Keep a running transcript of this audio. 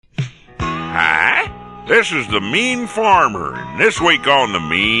Hi, this is the Mean Farmer, and this week on the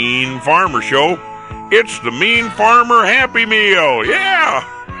Mean Farmer Show, it's the Mean Farmer Happy Meal. Yeah!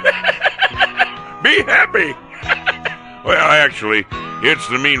 Be happy! Well, actually, it's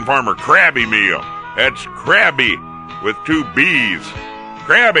the Mean Farmer Crabby Meal. That's Crabby with 2 B's.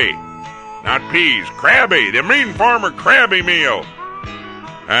 Crabby, not peas. Crabby, the Mean Farmer Crabby Meal.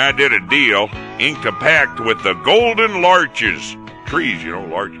 I did a deal, inked a pact with the Golden Larches. Trees,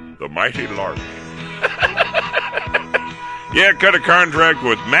 larch, the mighty larch. Yeah, cut a contract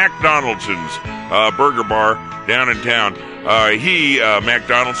with Mac Donaldson's burger bar down in town. Mac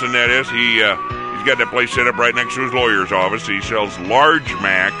Donaldson, that is, he's got that place set up right next to his lawyer's office. He sells large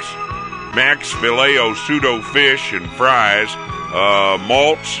Macs, Filet-O pseudo fish and fries,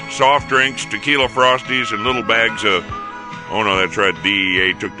 malts, soft drinks, tequila frosties, and little bags of... Oh, no, that's right.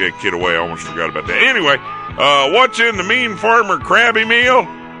 DEA took that kid away. I almost forgot about that. Anyway, what's in the Mean Farmer Crabby Meal?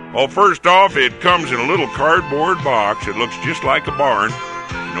 Well, first off, it comes in a little cardboard box. It looks just like a barn.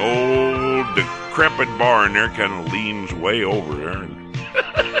 An old, decrepit barn there kind of leans way over there.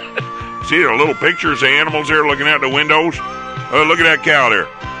 See the little pictures of animals there looking out the windows? Look at that cow there.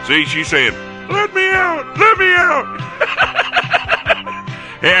 See, she's saying, "Let me out, let me out."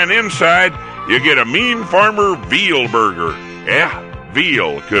 And inside... you get a Mean Farmer veal burger. Yeah,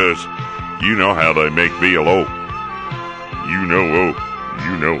 veal, because you know how they make veal. You know.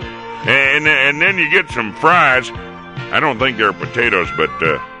 And then you get some fries. I don't think they're potatoes, but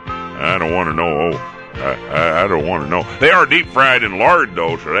I don't want to know. I don't want to know. They are deep fried in lard,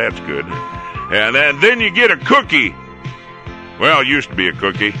 though, so that's good. And then you get a cookie. Well, it used to be a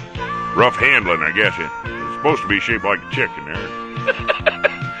cookie. Rough handling, I guess. It's supposed to be shaped like a chicken there.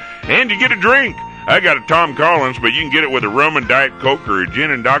 And you get a drink. I got a Tom Collins, but you can get it with a rum and Diet Coke or a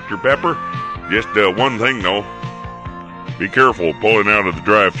gin and Dr. Pepper. Just one thing, though. Be careful pulling out of the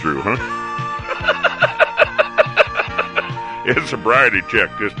drive-thru, huh? It's a sobriety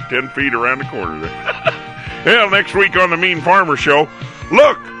check, just 10 feet around the corner there. Well, next week on the Mean Farmer Show,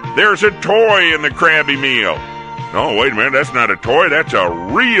 look, there's a toy in the Crabby Meal. No, wait a minute, that's not a toy. That's a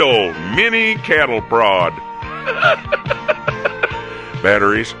real mini cattle prod.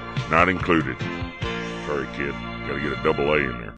 Batteries not included. Sorry, kid. Got to get a double A in there.